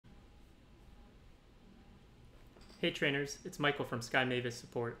Hey trainers, it's Michael from Sky Mavis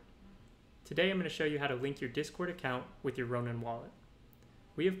Support. Today I'm going to show you how to link your Discord account with your Ronin Wallet.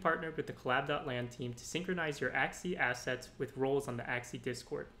 We have partnered with the Collab.land team to synchronize your Axie assets with roles on the Axie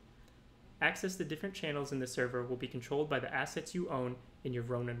Discord. Access to different channels in the server will be controlled by the assets you own in your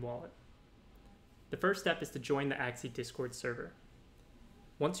Ronin Wallet. The first step is to join the Axie Discord server.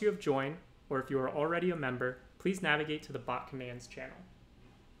 Once you have joined, or if you are already a member, please navigate to the bot commands channel.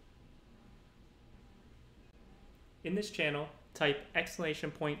 In this channel, type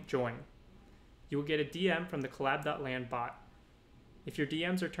 !join. You will get a DM from the Collab.land bot. If your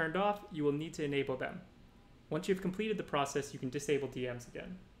DMs are turned off, you will need to enable them. Once you've completed the process, you can disable DMs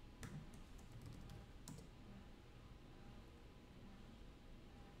again.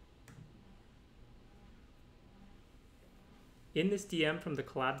 In this DM from the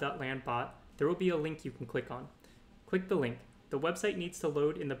Collab.land bot, there will be a link you can click on. Click the link. The website needs to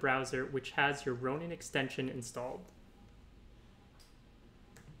load in the browser, which has your Ronin extension installed.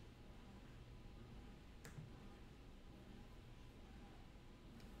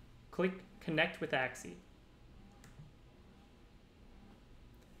 Click Connect with Axie.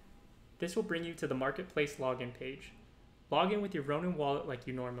 This will bring you to the Marketplace login page. Log in with your Ronin wallet like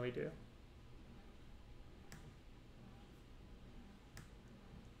you normally do.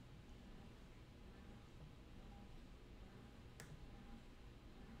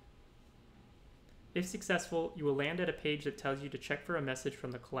 If successful, you will land at a page that tells you to check for a message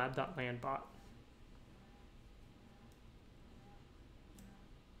from the Collab.land bot.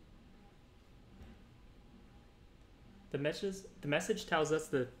 The message tells us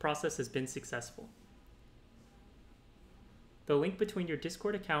the process has been successful. The link between your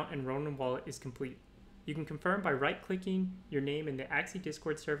Discord account and Ronin Wallet is complete. You can confirm by right-clicking your name in the Axie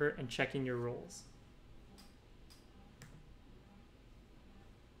Discord server and checking your roles.